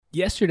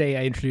Yesterday,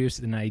 I introduced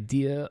an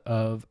idea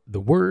of the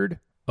word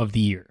of the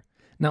year.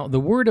 Now, the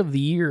word of the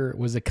year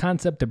was a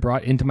concept I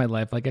brought into my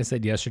life, like I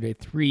said yesterday,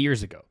 3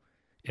 years ago.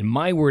 And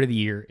my word of the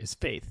year is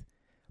faith.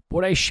 But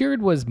what I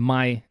shared was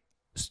my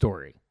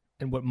story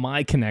and what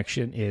my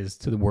connection is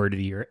to the word of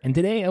the year. And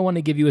today, I want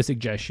to give you a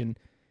suggestion.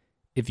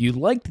 If you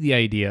liked the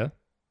idea,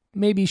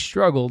 maybe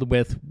struggled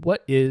with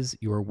what is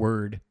your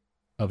word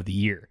of the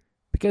year.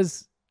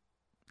 Because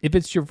if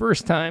it's your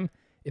first time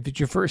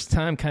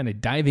kind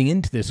of diving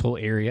into this whole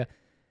area,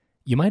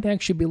 you might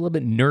actually be a little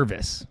bit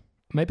nervous.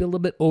 It might be a little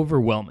bit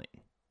overwhelming.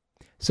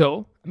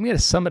 So I'm going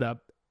to sum it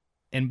up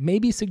and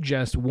maybe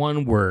suggest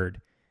one word.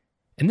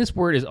 And this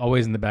word is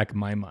always in the back of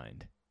my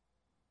mind.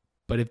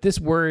 But if this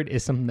word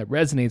is something that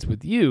resonates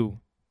with you,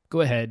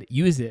 go ahead,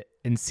 use it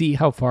and see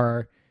how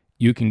far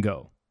you can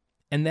go.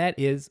 And that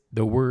is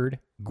the word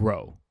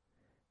grow.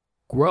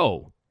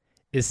 Grow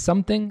is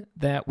something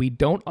that we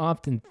don't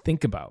often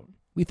think about.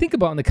 We think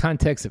about in the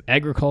context of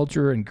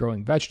agriculture and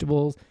growing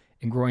vegetables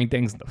and growing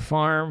things on the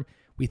farm.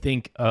 We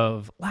think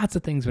of lots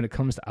of things when it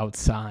comes to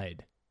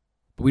outside,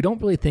 but we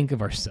don't really think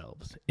of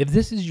ourselves. If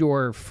this is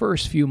your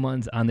first few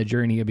months on the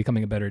journey of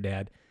becoming a better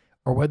dad,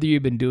 or whether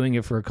you've been doing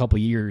it for a couple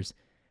years,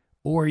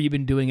 or you've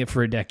been doing it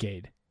for a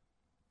decade,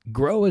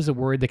 grow is a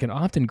word that can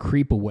often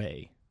creep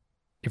away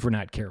if we're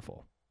not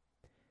careful.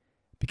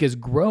 Because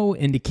grow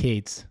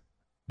indicates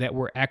that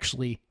we're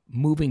actually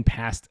moving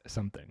past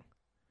something.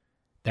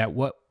 That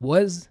what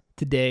was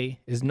today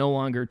is no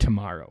longer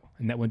tomorrow.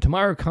 And that when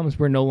tomorrow comes,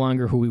 we're no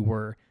longer who we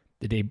were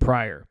the day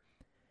prior.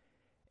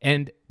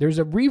 And there's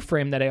a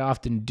reframe that I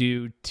often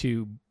do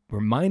to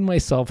remind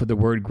myself of the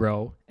word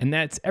grow. And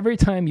that's every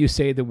time you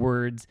say the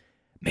words,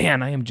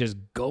 man, I am just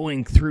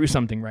going through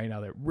something right now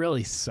that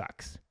really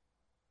sucks.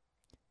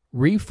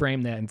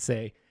 Reframe that and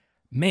say,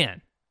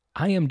 man,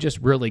 I am just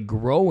really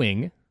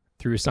growing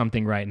through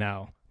something right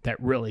now that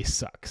really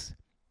sucks.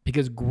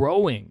 Because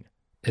growing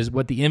is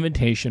what the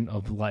invitation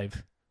of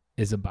life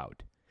is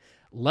about.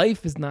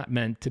 Life is not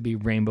meant to be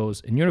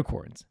rainbows and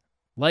unicorns.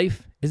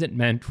 Life isn't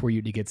meant for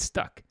you to get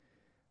stuck.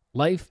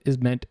 Life is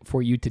meant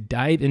for you to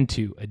dive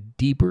into a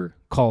deeper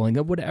calling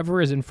of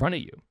whatever is in front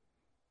of you.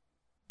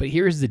 But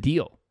here's the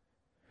deal.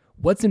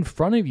 What's in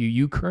front of you,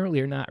 you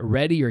currently are not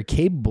ready or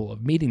capable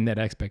of meeting that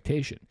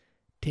expectation.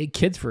 Take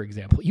kids, for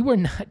example. You are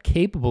not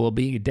capable of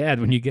being a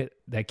dad when you get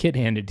that kid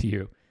handed to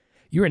you.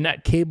 You are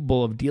not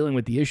capable of dealing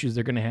with the issues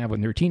they're going to have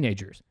when they're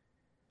teenagers.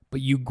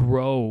 But you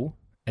grow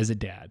as a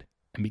dad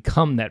and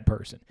become that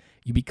person.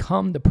 You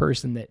become the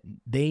person that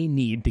they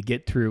need to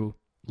get through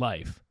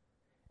life.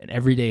 And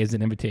every day is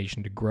an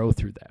invitation to grow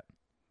through that.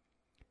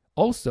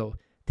 Also,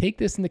 take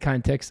this in the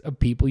context of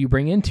people you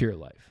bring into your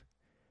life.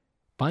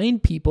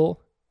 Find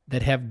people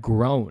that have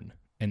grown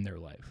in their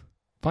life.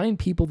 Find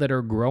people that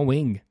are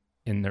growing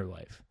in their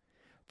life.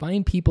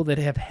 Find people that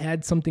have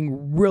had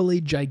something really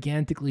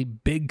gigantically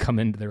big come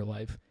into their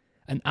life.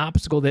 An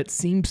obstacle that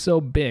seemed so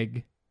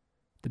big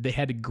that they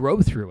had to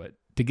grow through it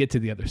to get to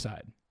the other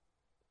side.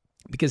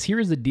 Because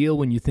here's the deal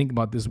when you think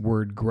about this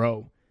word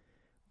grow.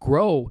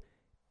 Grow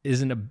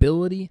is an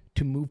ability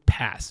to move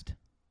past,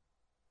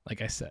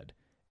 like I said.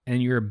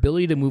 And your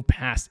ability to move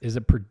past is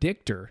a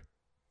predictor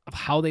of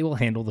how they will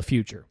handle the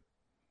future.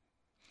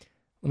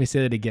 Let me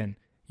say that again.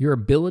 Your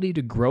ability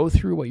to grow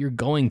through what you're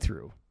going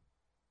through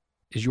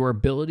is your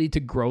ability to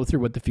grow through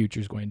what the future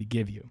is going to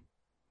give you.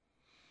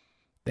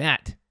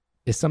 That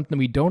is something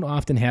we don't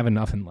often have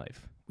enough in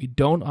life. We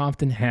don't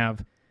often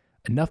have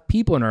enough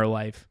people in our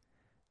life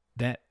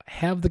that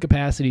have the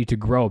capacity to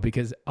grow,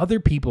 because other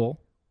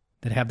people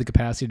that have the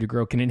capacity to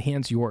grow can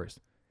enhance yours.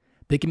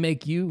 They can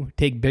make you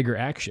take bigger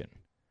action.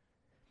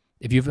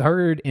 If you've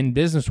heard in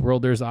business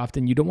world, there's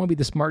often, you don't want to be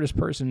the smartest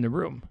person in the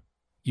room.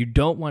 You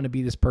don't want to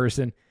be this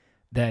person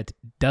that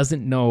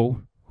doesn't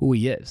know who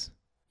he is.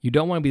 You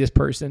don't want to be this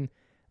person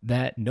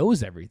that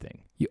knows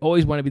everything. You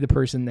always want to be the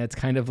person that's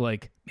kind of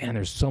like, man,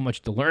 there's so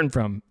much to learn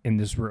from in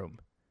this room.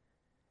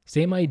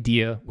 Same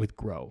idea with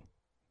grow.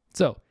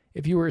 So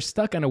if you were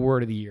stuck on a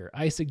word of the year,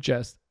 I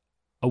suggest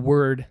a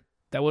word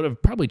that would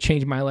have probably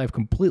changed my life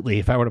completely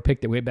if I would have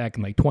picked it way back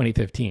in like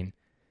 2015.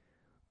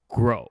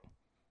 Grow.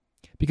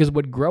 Because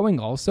what growing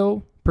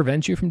also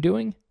prevents you from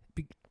doing,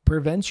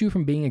 prevents you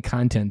from being a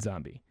content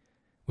zombie,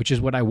 which is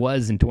what I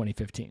was in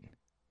 2015.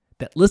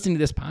 That listening to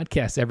this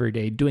podcast every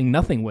day, doing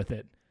nothing with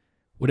it,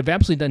 would have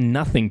absolutely done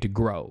nothing to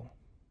grow.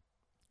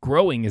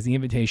 Growing is the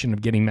invitation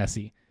of getting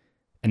messy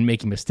and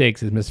making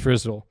mistakes, as Miss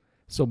Frizzle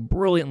so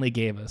brilliantly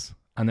gave us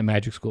on the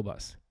Magic School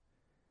Bus.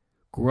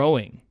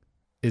 Growing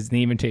is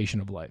the invitation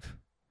of life.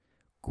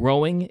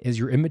 Growing is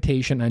your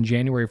invitation on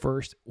January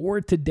 1st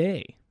or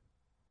today,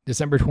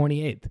 December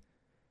 28th,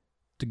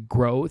 to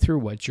grow through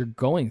what you're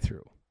going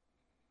through.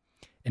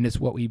 And it's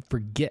what we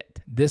forget.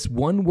 This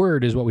one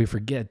word is what we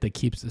forget that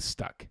keeps us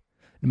stuck.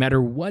 No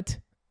matter what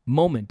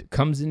moment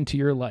comes into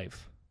your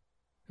life,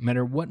 no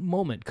matter what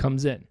moment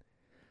comes in,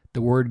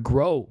 the word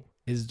grow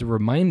is the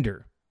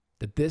reminder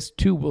that this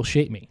too will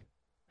shape me.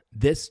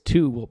 This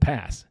too will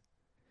pass.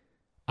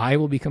 I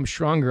will become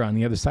stronger on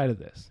the other side of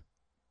this.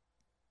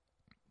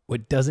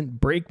 What doesn't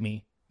break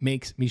me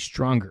makes me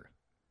stronger.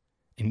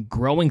 And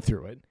growing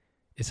through it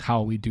is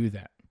how we do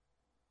that.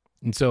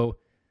 And so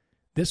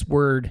this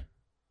word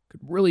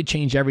could really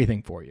change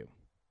everything for you.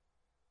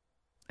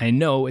 I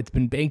know it's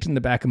been baked in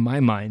the back of my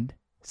mind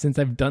since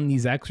I've done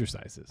these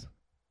exercises,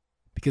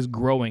 because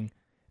growing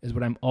is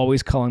what I'm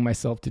always calling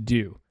myself to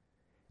do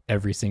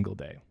every single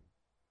day.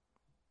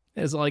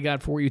 That's all I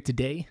got for you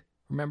today.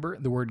 Remember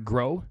the word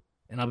grow,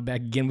 and I'll be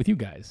back again with you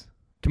guys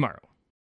tomorrow.